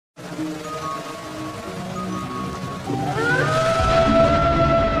Hey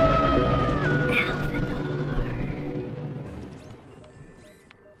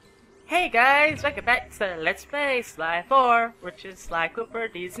guys, welcome back to Let's Play Sly 4, which is Sly Cooper,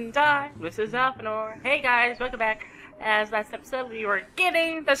 Deeds and Die. This is Alphanor. Hey guys, welcome back. As last episode, we were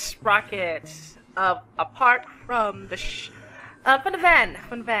getting the sprockets apart from the from the van,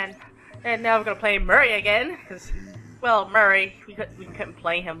 and now we're gonna play Murray again. Cause, well, Murray, we couldn't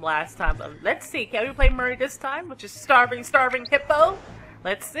play him last time, but let's see. Can we play Murray this time? Which is starving hippo.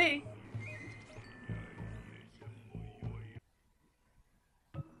 Let's see.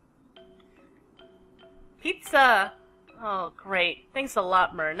 Pizza! Oh, great. Thanks a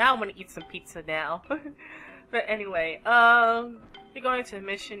lot, Murray. Now I'm gonna eat some pizza now. But anyway, we're going to a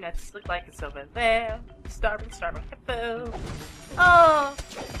mission that looks like it's over there. Starving hippo. Oh!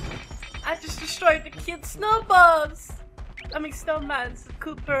 I just destroyed the cute snowballs! I mean snowmans,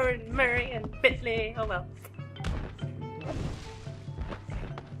 Cooper and Murray and Bentley. Oh well.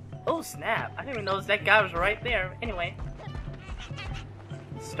 Oh snap, I didn't even notice that guy was right there. Anyway.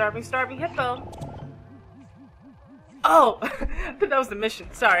 Starving hippo. Oh! I thought that was the mission,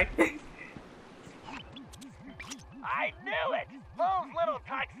 sorry. I knew it! Those little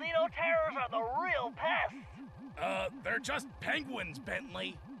tuxedo terrors are the real pests! They're just penguins,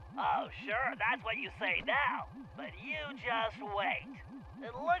 Bentley. Oh, sure, that's what you say now. But you just wait.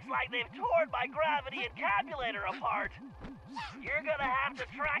 It looks like they've torn my gravity encapsulator apart. You're gonna have to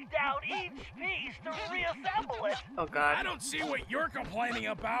track down each piece to reassemble it. Oh god. I don't see what you're complaining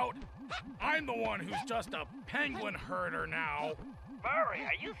about. I'm the one who's just a penguin herder now. Murray,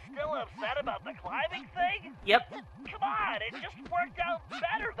 are you still upset about the climbing thing? Yep. Come on, it just worked out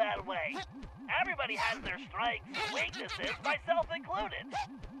better that way. Everybody has their strengths and weaknesses, myself included.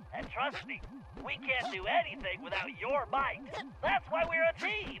 And trust me, we can't do anything without your might. That's why we're a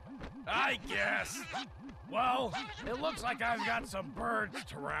team. I guess. Well, it looks like I've got some birds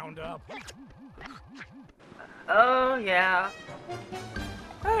to round up. Oh yeah.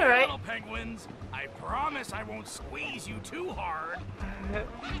 Alright. Little penguins, I promise I won't squeeze you too hard.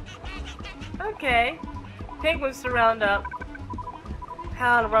 Okay. Penguins to round up.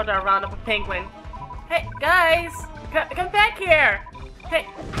 How in the world do I round up a penguin? Hey, guys! Come back here! Hey!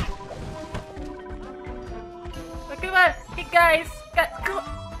 Oh, come on! Hey, guys!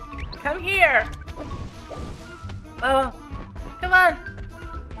 Come here! Oh! Come on!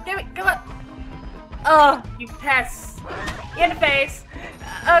 Come on! Oh, you pests! In the face!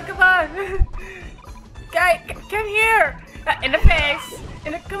 Oh, come on! Guy, come here! In the face!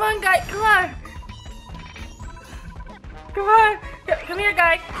 Come on, guy, come on! Come on! Come here,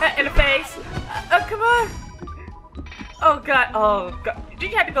 guy! In the face! Oh, come on! Oh, God. Oh, God.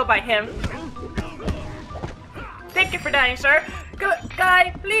 Did you have to go by him? Thank you for dying, sir. Go,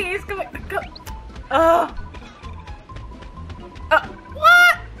 guy, please, go. Oh!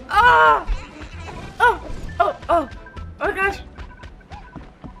 What? Oh! Oh, gosh!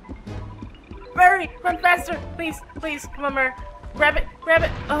 Murray, run faster! Please, come on, Murray. Grab it!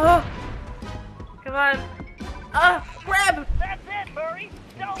 Oh! Come on! Grab! That's it, Murray!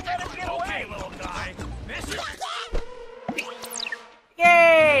 Don't let him get away! Okay, little guy.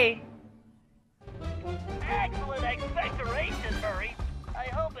 Yay! Excellent expectoration, Murray. I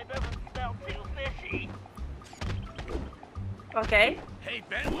hope it doesn't smell too fishy. Okay. Hey,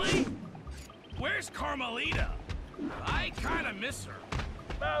 Bentley? Where's Carmelita? I kinda miss her.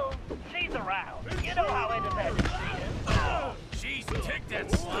 Well, she's around. You know how independent she is. Oh, she's ticked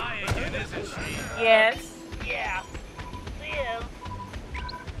at Sly again, isn't she? Yes. Yeah, she is.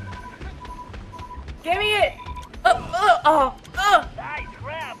 Give me it! Oh! Nice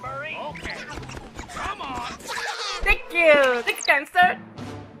grab, Murray. Okay, come on. Thank you, kind sir.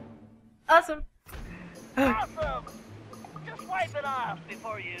 Awesome. Awesome. Just wipe it off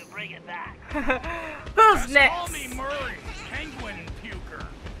before you bring it back. Who's Just next? call me Murray, penguin puker.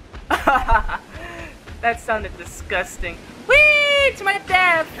 That sounded disgusting. Whee! To my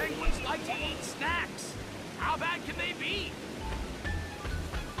death! Penguins like to eat snacks. How bad can they be?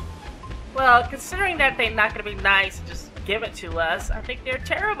 Well, considering that they're not gonna be nice and just give it to us, I think they're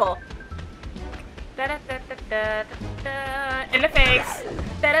terrible. In the face.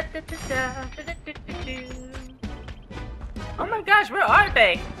 Oh my gosh, where are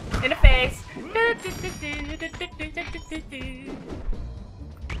they? In the face.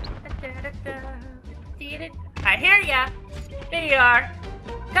 I hear ya. There you are.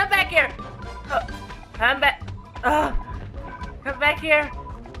 Come back here. Oh, come back. Oh, come back here.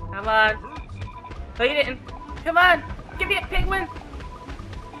 Come on. Oh, you didn't. Come on. Give me a penguin.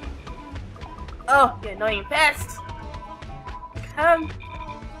 Oh, you annoying pest. Come.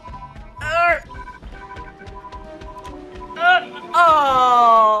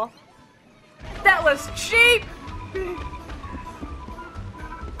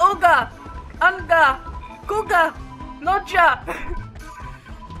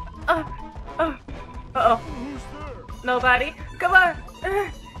 Uh-oh. Nobody. Come on.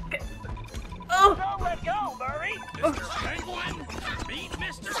 Oh. Don't let go, Murray. Mr. Penguin, meet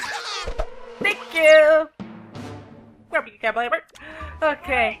Mr. Thank you. Where you can blame it.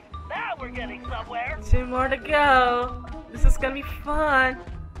 Okay. Now we're getting somewhere. 2 more to go. This is gonna be fun.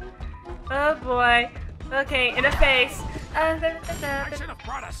 Oh boy. Okay, in the face. I should have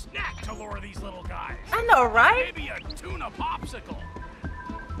brought a snack to lure these little guys. I know, right? Maybe a tuna popsicle.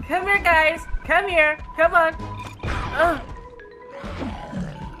 Come here, guys. Come here. Come on. Oh.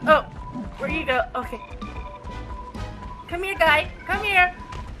 Oh. Where you go? Okay. Come here, guy. Come here.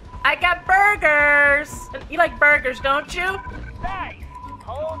 I got burgers. You like burgers, don't you? Nice.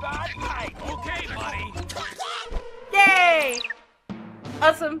 Hold on tight. Okay, buddy. Yay!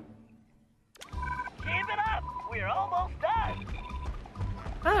 Awesome. Keep it up. We're almost done.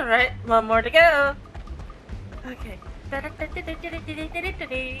 Alright, 1 more to go. Okay. In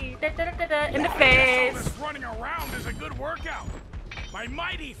the face. This running around is a good workout. My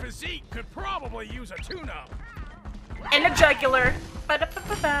mighty physique could probably use a tune-up. In the jugular.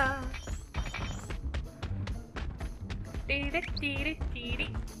 Ba-da-ba-ba-ba.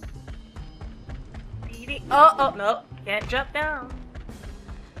 Oh, no. Can't jump down.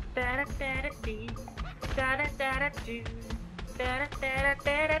 Da-da-da-da-dee. Da-da-da-da-doo.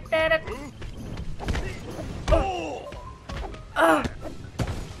 Da-da-da-da-da-da-da. Oh! I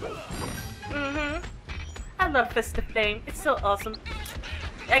love Fist of Flame. It's so awesome.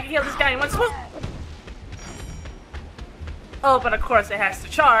 I can heal this guy in one swoop. Oh, but of course it has to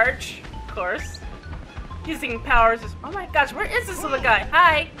charge. Of course. Using powers is... Oh my gosh, where is this little guy?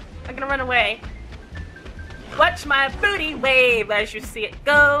 Hi! I'm gonna run away. Watch my booty wave as you see it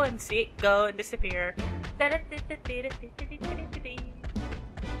go and disappear.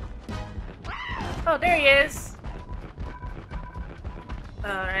 Oh, there he is.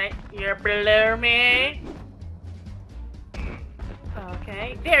 Alright, you're below me.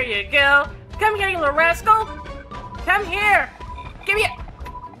 Okay, there you go. Come here, you little rascal. Come here. Give me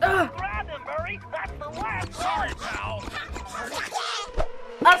a... Grab him, Murray. That's the last. Sorry, pal.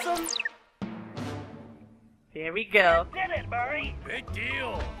 Awesome. There we go. Did it, Murray? Big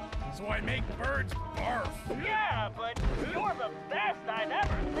deal. So I make birds barf. Yeah, but you're the best I've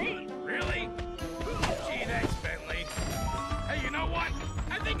ever seen. Really? Gee, thanks, Bentley. Hey, you know what?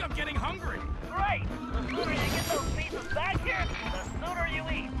 I think I'm getting hungry. Great. The sooner you get those pieces back here, the sooner you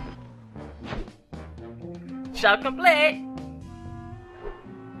eat. Shot complete.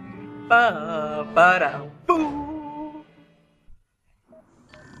 Ba-ba-da-boo.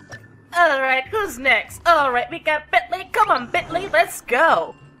 Alright, who's next? Alright, we got Bentley. Come on, Bentley, let's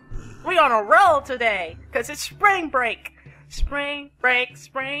go. We on a roll today, cause it's spring break. Spring break,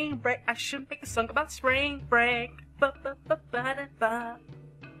 spring break. I should make a song about spring break. Ba-ba-ba-ba-da-ba.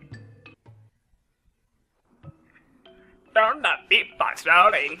 Don't that beatbox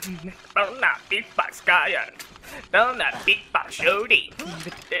rolling. Don't that beatbox going. Don't that beatbox shooting.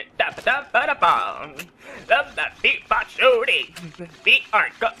 Da-ba-da-ba-da-bong. Don't that beatbox shooting. We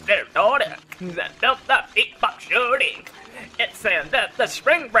aren't got their daughter. Don't that beatbox shooting. It's the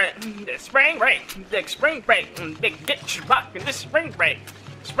spring break. The spring break. The spring break. They get you rockin' the spring break.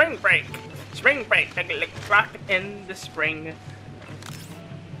 Spring break. Spring break. They get rockin' in the spring.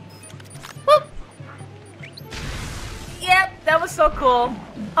 Whoop. Yep, that was so cool.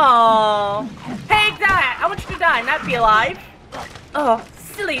 Oh, hey, die! I want you to die, not be alive. Oh,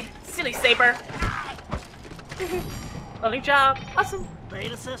 silly saber. Lovely job. Awesome.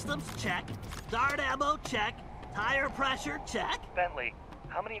 Beta systems, check. Dart ammo, check. Tire pressure, check. Bentley,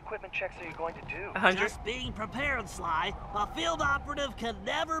 how many equipment checks are you going to do? 100. Just being prepared, Sly. A field operative can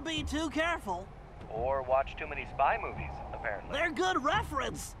never be too careful. Or watch too many spy movies, apparently. They're good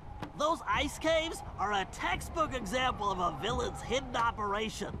reference. Those ice caves are a textbook example of a villain's hidden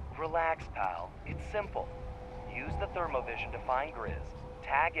operation. Relax, pal. It's simple. Use the thermovision to find Grizz,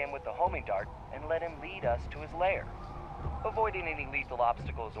 tag him with the homing dart, and let him lead us to his lair. Avoiding any lethal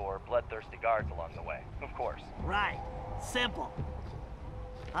obstacles or bloodthirsty guards along the way, of course. Right. Simple.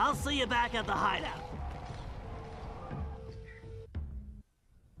 I'll see you back at the hideout.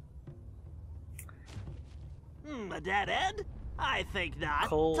 A dead end? I think not.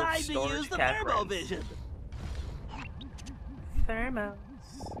 Cold Time to storage use the caverns. thermovision. Thermos.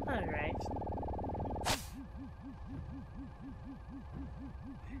 Alright.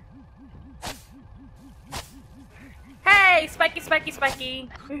 Hey, Spiky.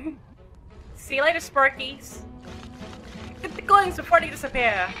 See you later, Sparkies. Get the coins before they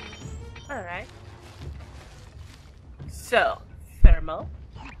disappear. Alright. So, thermal.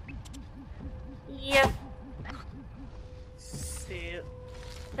 Yep. So,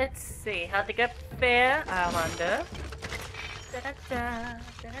 Let's see how to get there. I wonder.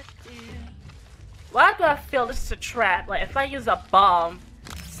 Why do I feel this is a trap? Like if I use a bomb,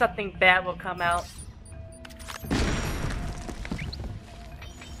 something bad will come out.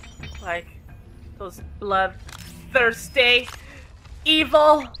 Like those bloodthirsty,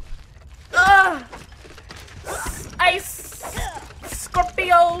 evil, ice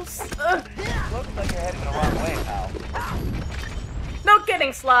Scorpios. Looks like you're heading the wrong way, pal. No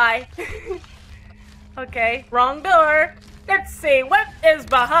kidding, Sly. Okay, wrong door. Let's see what is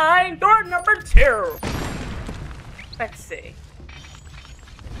behind door number 2. Let's see.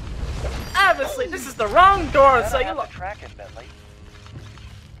 Obviously, this is the wrong door, so you look. Tracking, Bentley.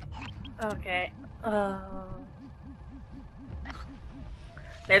 Okay.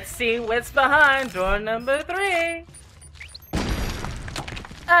 Let's see what's behind door number 3.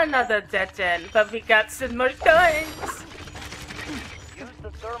 Another dead end, but we got some more coins. Use the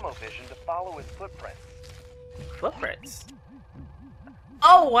thermovision to follow his footprints. Footprints?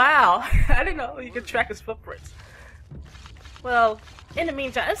 Oh wow! I didn't know you could track his footprints. Well, in the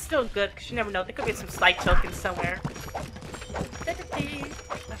meantime, it's still good because you never know. There could be some slight tokens somewhere. Okay.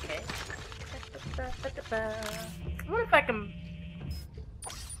 I wonder if I can.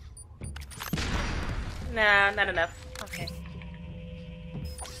 Nah, not enough. Okay.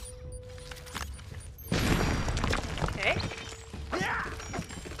 Okay.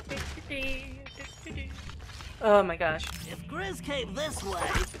 Oh my gosh. If Grizz came this way,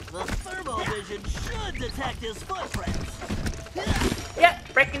 the thermovision should detect his footprints.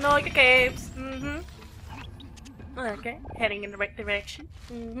 Yep, breaking all your caves. Okay, heading in the right direction.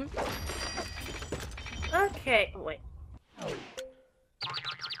 Okay, wait.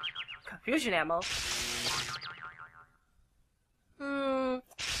 Confusion ammo.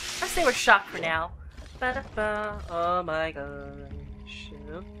 Let's say we're shocked for now. Oh my gosh.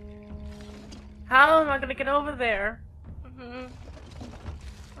 How am I gonna get over there? I'm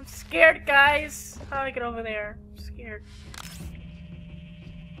scared, guys. How do I get over there? I'm scared.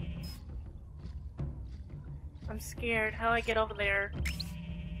 I'm scared. How do I get over there?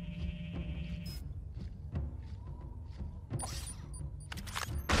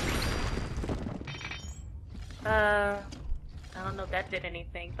 I don't know if that did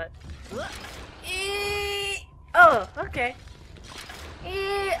anything, but... Oh, okay.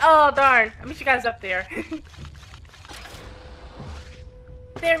 Oh, darn. I'll meet you guys up there.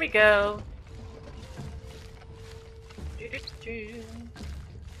 There we go.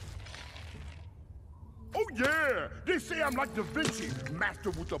 Oh yeah! They say I'm like Da Vinci, master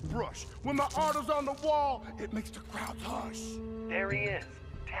with a brush. When my art is on the wall, it makes the crowds hush. There he is.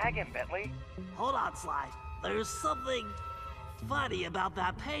 Tag him, Bentley. Hold on, Sly. There's something funny about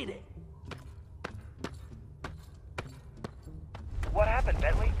that painting. What happened,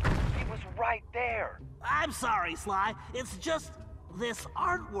 Bentley? He was right there. I'm sorry, Sly. It's just this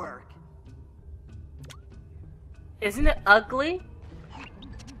artwork. Isn't it ugly?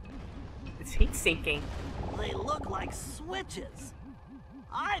 It's heat sinking. They look like switches.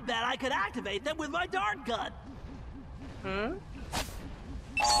 I bet I could activate them with my dart gun.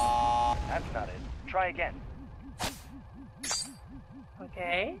 That's not it. Try again.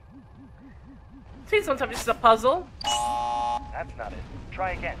 Okay. Please don't tell me this is a puzzle. That's not it.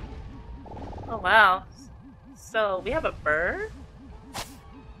 Try again. Oh wow. So we have a bird?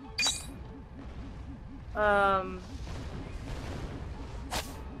 That's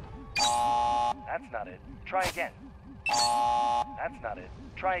not it. Try again. That's not it.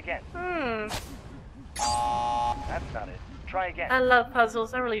 Try again. That's not it. Try again. I love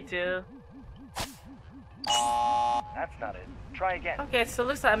puzzles, I really do. That's not it. Try again. Okay, so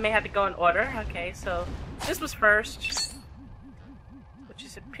looks like I may have to go in order. Okay, so this was first. Which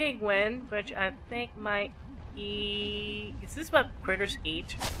is a penguin, which I think might eat... Is this what critters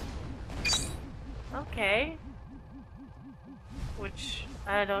eat? Okay. Which,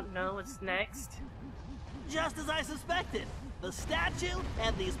 I don't know what's next. Just as I suspected, the statue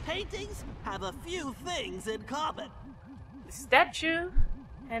and these paintings have a few things in common. The statue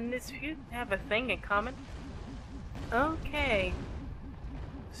and this few have a thing in common? Okay.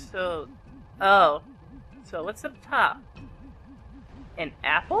 So, oh. So what's up top? An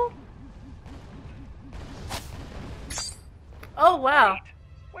apple? Oh wow.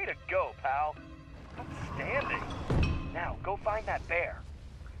 Way to go, pal. Outstanding. Now, go find that bear.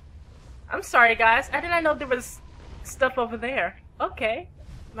 I'm sorry guys, I did not know there was stuff over there. Okay.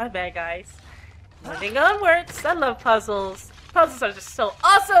 My bad guys. Moving onwards. I love puzzles. Puzzles are just so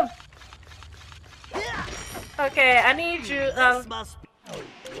awesome! Okay, I need you, This must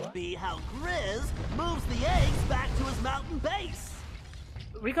be how Grizz moves the eggs back to his mountain base.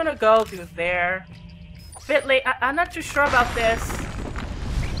 we're gonna go through there. Bitly, I'm not too sure about this.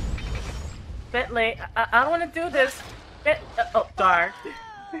 Bitly, I don't want to do this. Oh, darn.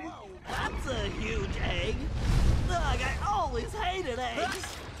 Whoa, that's a huge egg. Ugh, I always hated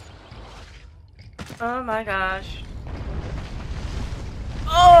eggs. Oh my gosh.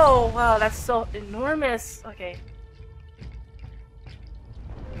 Oh, wow, that's so enormous. Okay.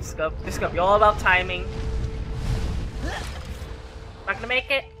 This is gonna be all about timing. Not gonna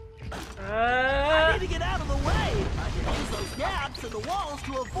make it. I need to get out of the way. I can use those gaps in the walls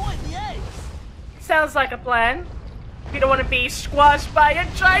to avoid the eggs. Sounds like a plan. You don't want to be squashed by a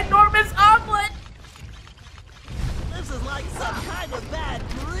ginormous omelet. This is like some kind of bad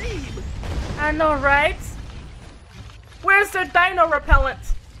dream. I know, right? Where's the dino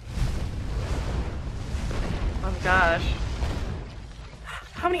repellent? Oh my gosh.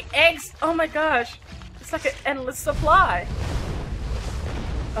 How many eggs? Oh my gosh. It's like an endless supply.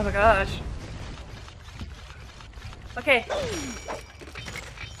 Oh my gosh. Okay.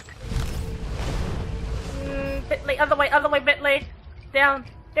 Bitly, other way, Bitly. Down.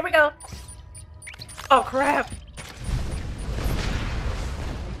 There we go. Oh crap.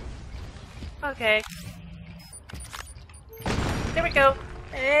 Okay. There we go.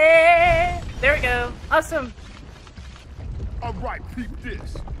 There we go. Awesome. All right, peep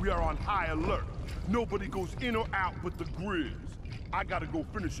this. We are on high alert. Nobody goes in or out but the Grizz. I gotta go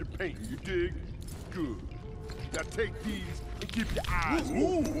finish your painting, you dig? Good. Now take these and keep your eyes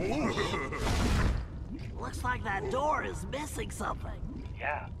open. Looks like that door is missing something.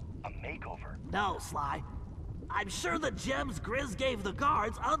 Yeah, a makeover. No, Sly. I'm sure the gems Grizz gave the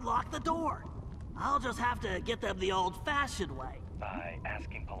guards unlocked the door. I'll just have to get them the old-fashioned way. By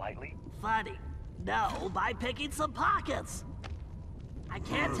asking politely? Funny. No, by picking some pockets. I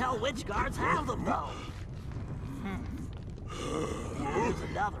can't tell which guards have them, though. There's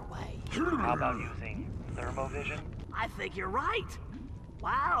another way. How about using thermovision? I think you're right.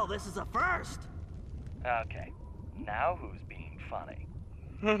 Wow, this is a first. Okay, now who's being funny?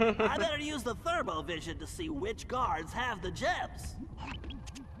 I better use the thermovision to see which guards have the gems.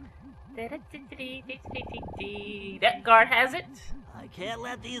 That guard has it. I can't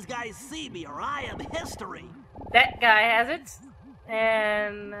let these guys see me or I am history. That guy has it.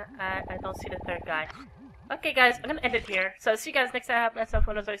 And I don't see the third guy. Okay guys, I'm gonna end it here. So see you guys next time. I have myself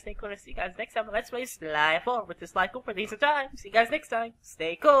one of those stay cool. See you guys next time. Let's play Sly 4 with this Sly Cooper. These are time. See you guys next time.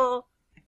 Stay cool.